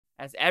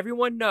As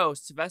everyone knows,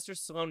 Sylvester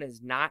Stallone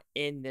is not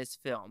in this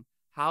film.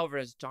 However,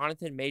 does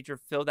Jonathan Major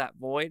fill that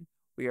void?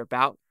 We are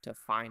about to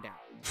find out.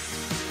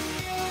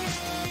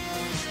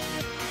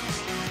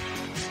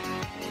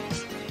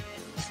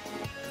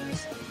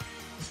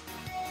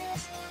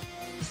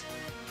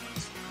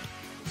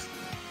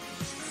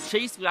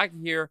 Chase Lackey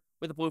here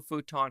with the Blue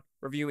Futon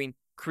reviewing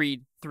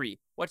Creed 3.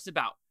 What's it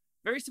about?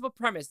 Very simple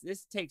premise.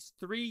 This takes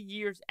 3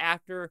 years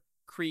after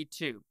Creed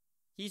 2.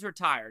 He's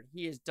retired.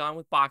 He is done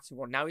with boxing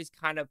world. Now he's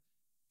kind of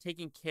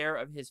taking care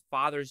of his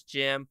father's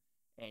gym,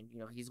 and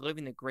he's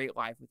living the great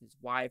life with his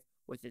wife,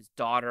 with his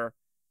daughter.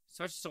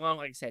 Sylvester Stallone,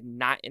 like I said,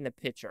 not in the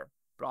picture.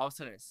 But all of a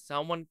sudden,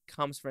 someone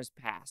comes from his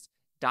past,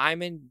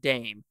 Diamond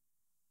Dame,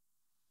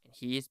 and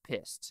he is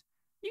pissed.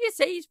 You can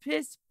say he's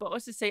pissed, but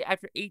let's just say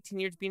after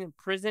 18 years being in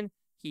prison,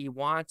 he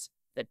wants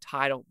the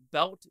title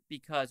belt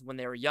because when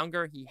they were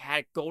younger, he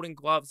had golden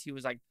gloves. He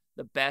was like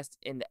the best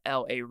in the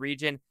LA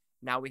region.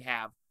 Now we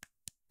have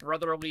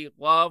brotherly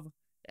love.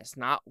 That's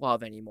not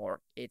love anymore.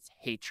 It's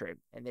hatred.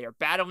 And they are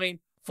battling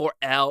for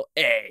LA.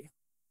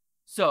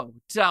 So,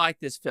 did I like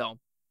this film?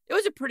 It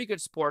was a pretty good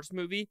sports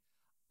movie.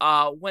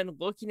 When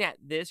looking at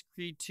this,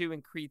 Creed 2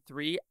 and Creed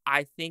 3,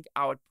 I think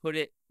I would put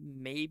it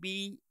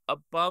maybe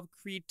above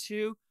Creed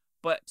 2.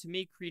 But to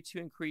me, Creed 2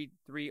 and Creed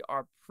 3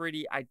 are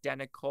pretty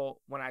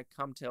identical when I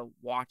come to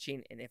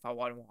watching. And if I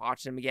want to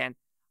watch them again,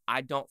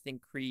 I don't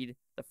think Creed,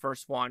 the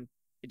first one,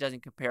 it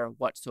doesn't compare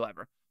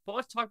whatsoever. But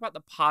let's talk about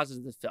the positives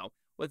of this film.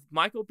 With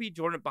Michael B.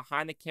 Jordan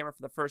behind the camera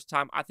for the first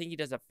time, I think he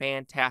does a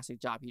fantastic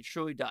job. He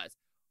truly does.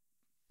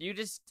 You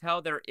just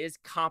tell there is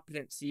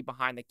competency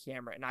behind the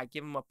camera. And I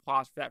give him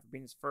applause for that, for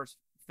being his first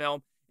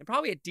film. And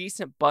probably a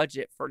decent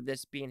budget for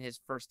this being his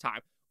first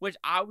time. Which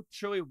I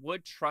truly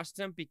would trust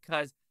him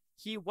because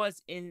he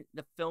was in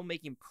the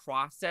filmmaking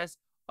process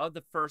of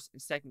the first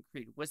and second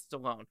Creed with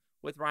Stallone,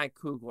 with Ryan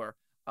Coogler,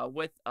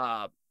 with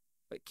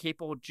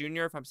Capel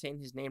Jr., if I'm saying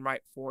his name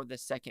right, for the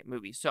second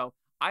movie. So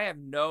I have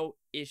no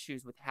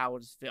issues with how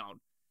it is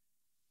filmed.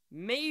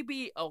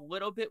 Maybe a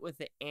little bit with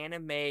the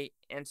anime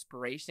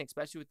inspiration,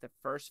 especially with the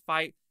first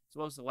fight as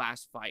well as the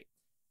last fight.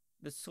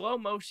 The slow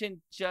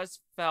motion just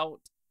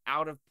felt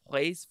out of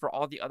place for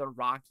all the other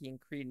Rocky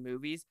and Creed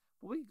movies,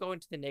 but we can go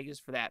into the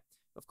negatives for that.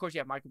 Of course, you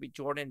have Michael B.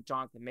 Jordan,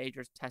 Jonathan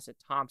Majors, Tessa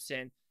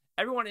Thompson.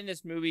 Everyone in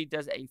this movie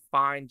does a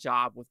fine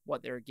job with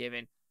what they're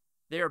given.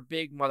 They're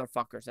big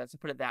motherfuckers. Let's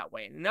put it that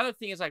way. And another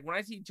thing is, like, when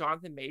I see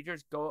Jonathan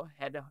Majors go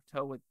head to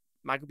toe with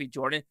Michael B.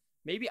 Jordan,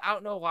 maybe I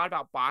don't know a lot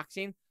about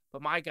boxing,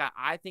 but my God,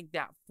 I think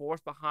that force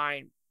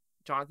behind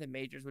Jonathan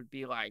Majors would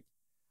be like,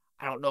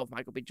 I don't know if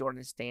Michael B.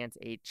 Jordan stands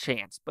a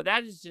chance. But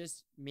that is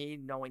just me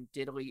knowing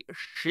diddly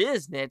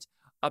shiznit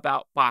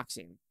about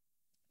boxing.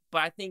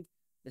 But I think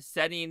the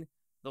setting,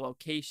 the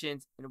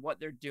locations, and what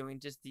they're doing,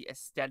 just the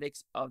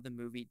aesthetics of the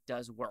movie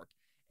does work.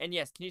 And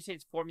yes, can you say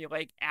it's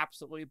formulaic?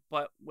 Absolutely.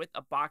 But with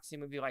a boxing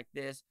movie like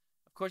this,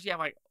 of course you have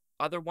like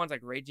other ones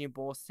like Raging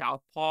Bull,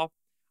 Southpaw.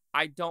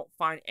 I don't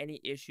find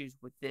any issues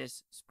with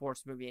this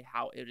sports movie and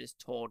how it is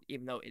told,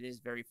 even though it is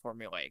very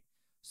formulaic.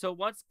 So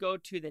let's go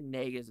to the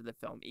negatives of the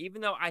film. Even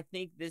though I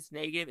think this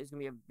negative is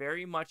going to be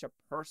very much a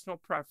personal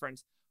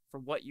preference for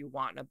what you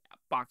want in a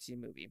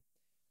boxing movie.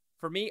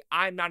 For me,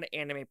 I'm not an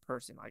anime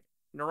person. Like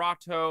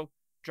Naruto,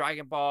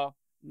 Dragon Ball,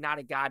 not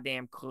a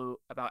goddamn clue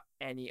about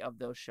any of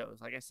those shows.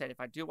 Like I said, if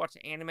I do watch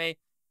an anime,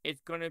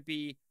 it's going to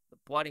be the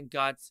blood and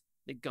guts,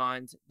 the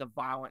guns, the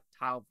violent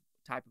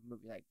type of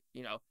movie. Like,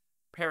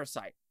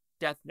 Parasite,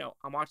 Death Note.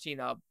 I'm watching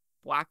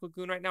Black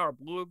Lagoon right now, or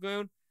Blue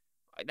Lagoon.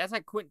 That's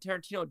like Quentin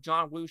Tarantino,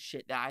 John Woo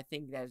shit that I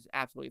think that is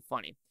absolutely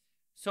funny.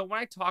 So when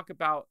I talk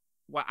about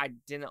what I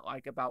didn't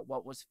like about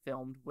what was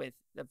filmed with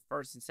the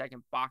first and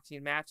second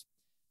boxing match,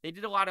 they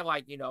did a lot of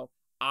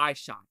eye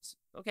shots.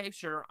 Okay,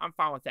 sure, I'm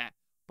fine with that.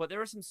 But there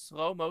was some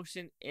slow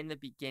motion in the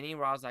beginning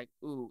where I was like,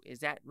 ooh, is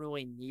that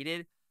really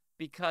needed?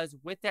 Because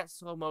with that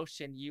slow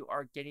motion, you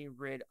are getting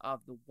rid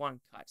of the one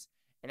cuts.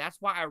 And that's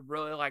why I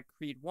really like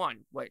Creed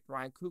 1, what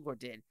Ryan Coogler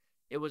did.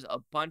 It was a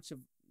bunch of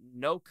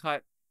no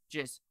cut,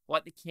 just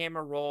let the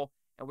camera roll,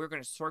 and we're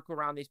going to circle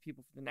around these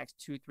people for the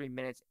next 2-3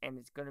 minutes, and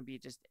it's going to be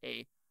just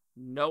a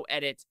no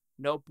edit,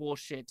 no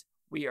bullshit.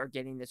 We are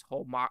getting this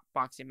whole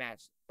boxing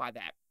match by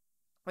that.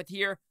 But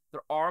here,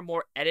 there are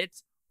more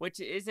edits,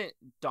 which isn't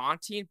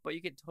daunting, but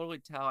you can totally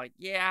tell, like,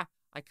 yeah,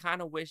 I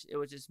kind of wish it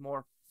was just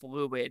more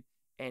fluid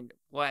and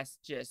less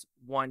just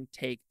one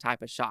take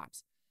type of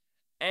shots.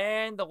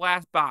 And the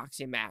last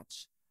boxing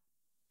match.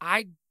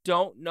 I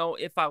don't know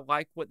if I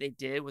like what they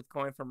did with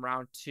going from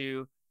round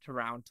 2 to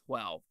round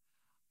 12.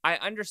 I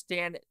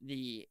understand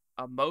the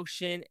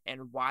emotion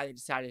and why they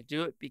decided to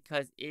do it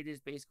because it is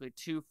basically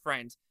two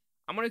friends.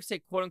 I'm going to say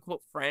quote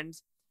unquote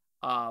friends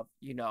of,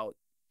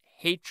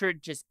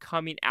 hatred just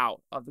coming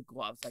out of the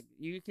gloves. Like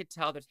you could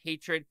tell there's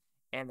hatred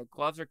and the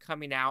gloves are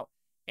coming out.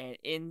 And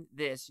in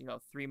this,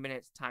 3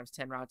 minutes times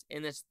 10 rounds,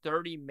 in this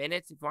 30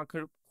 minutes, if you want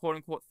to quote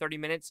unquote 30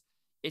 minutes,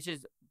 it's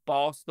just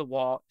balls to the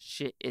wall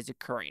shit is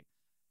occurring.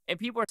 And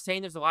people are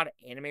saying there's a lot of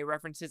anime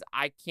references.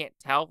 I can't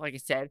tell, like I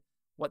said,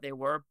 what they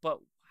were, but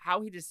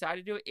how he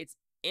decided to do it, it's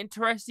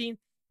interesting,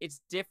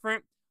 it's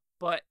different,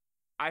 but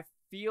I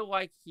feel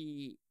like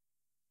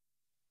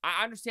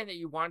I understand that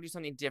you want to do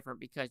something different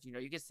because,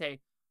 you could say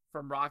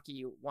from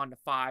Rocky 1 to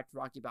 5 to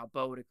Rocky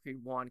Balboa to Creed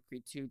 1,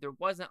 Creed 2, there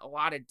wasn't a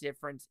lot of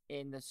difference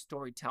in the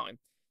storytelling.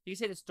 You could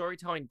say the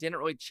storytelling didn't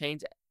really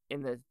change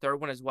in the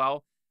third one as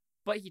well,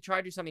 but he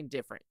tried to do something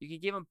different. You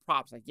could give him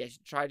props, like, yes,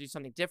 you tried to do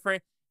something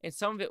different, and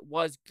some of it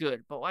was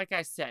good. But like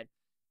I said,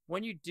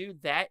 when you do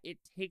that, it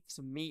takes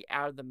me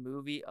out of the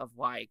movie of,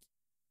 like,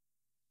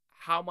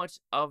 how much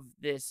of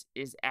this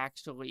is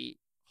actually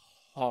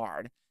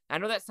hard. I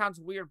know that sounds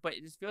weird, but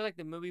it just feels like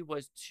the movie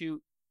was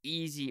too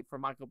easy for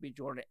Michael B.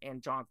 Jordan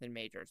and Jonathan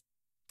Majors.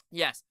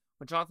 Yes,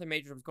 when Jonathan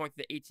Majors was going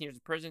through the 18 years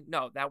of prison,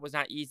 no, that was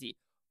not easy.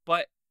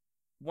 But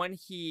when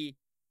he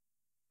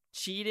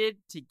cheated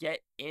to get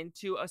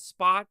into a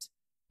spot,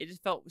 it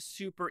just felt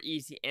super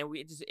easy, and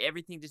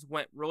everything just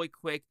went really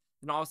quick.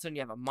 Then all of a sudden,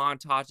 you have a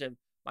montage of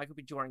Michael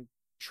B. Jordan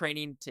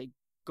training to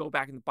go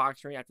back in the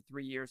boxing ring after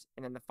 3 years,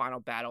 and then the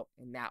final battle,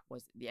 and that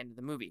was the end of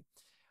the movie.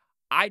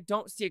 I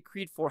don't see a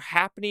Creed 4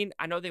 happening.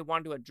 I know they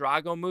want to do a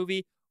Drago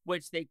movie,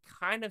 which they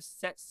kind of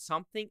set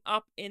something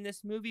up in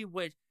this movie,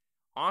 which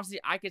honestly,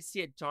 I could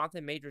see a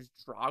Jonathan Majors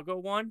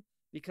Drago one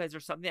because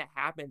there's something that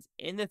happens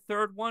in the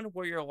third one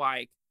where you're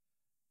like,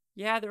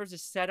 yeah, there's a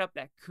setup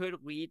that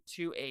could lead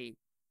to a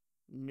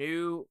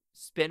new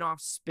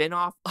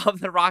spin-off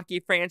of the Rocky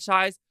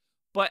franchise.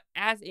 But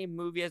as a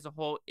movie as a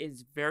whole, it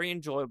is very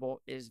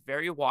enjoyable. It is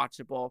very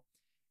watchable.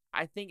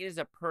 I think it is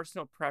a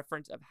personal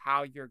preference of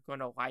how you're going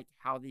to like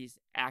how these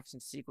action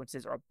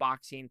sequences or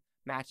boxing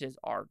matches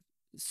are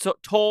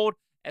told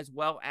as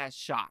well as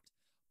shot.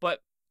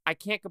 But I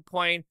can't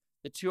complain.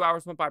 The 2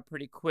 hours went by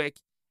pretty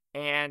quick,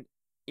 and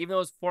even though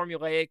it's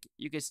formulaic,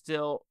 you could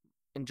still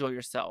enjoy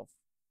yourself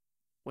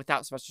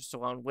without Sylvester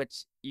Stallone,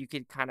 which you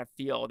could kind of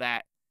feel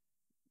that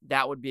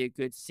would be a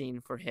good scene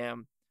for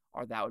him,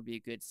 or that would be a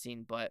good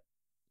scene, but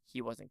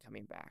he wasn't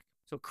coming back.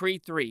 So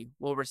Creed 3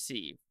 will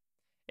receive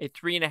a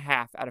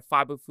 3.5 out of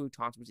 5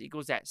 Futons, which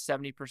equals at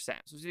 70%.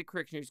 So see the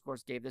Critics' News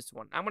scores gave this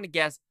one. I'm going to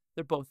guess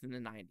they're both in the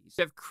 90s.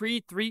 We have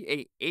Creed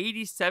 3, a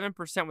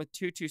 87% with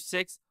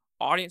 226.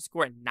 Audience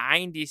score at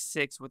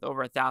 96 with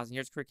over 1,000.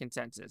 Here's Critic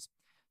consensus.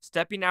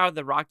 Stepping out of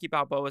the Rocky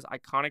Balboa's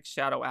iconic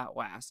shadow at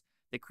last,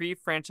 the Creed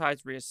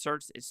franchise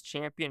reasserts its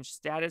champion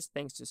status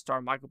thanks to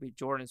star Michael B.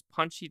 Jordan's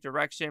punchy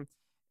direction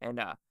and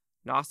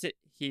Nauset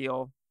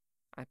heel,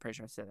 I'm pretty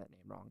sure I said that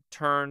name wrong,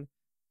 turn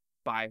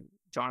by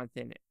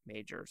Jonathan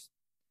Majors.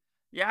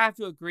 Yeah, I have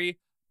to agree,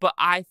 but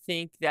I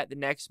think that the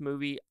next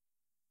movie,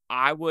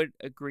 I would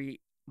agree,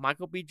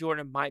 Michael B.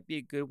 Jordan might be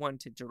a good one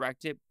to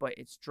direct it, but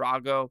it's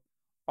Drago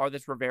or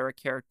this Rivera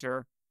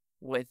character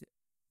with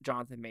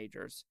Jonathan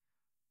Majors.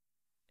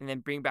 And then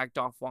bring back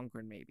Dolph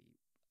Lundgren maybe.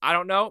 I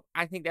don't know.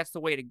 I think that's the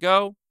way to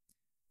go.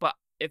 But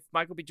if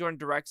Michael B. Jordan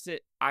directs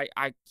it, I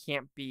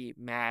can't be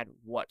mad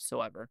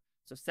whatsoever.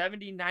 So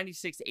 70,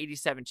 96,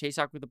 87. Chase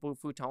Hawk with the Blue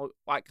Futon.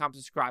 Like, comment,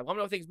 subscribe. Let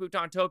me know things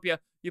Butantopia.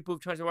 You Blue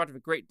Futons are watching. Have a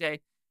great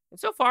day. And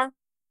so far,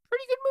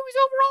 pretty good movies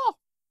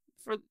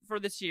overall for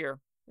this year.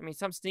 I mean,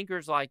 some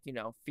stinkers like,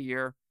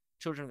 Fear,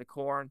 Children of the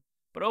Corn.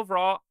 But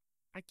overall,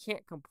 I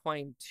can't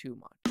complain too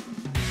much.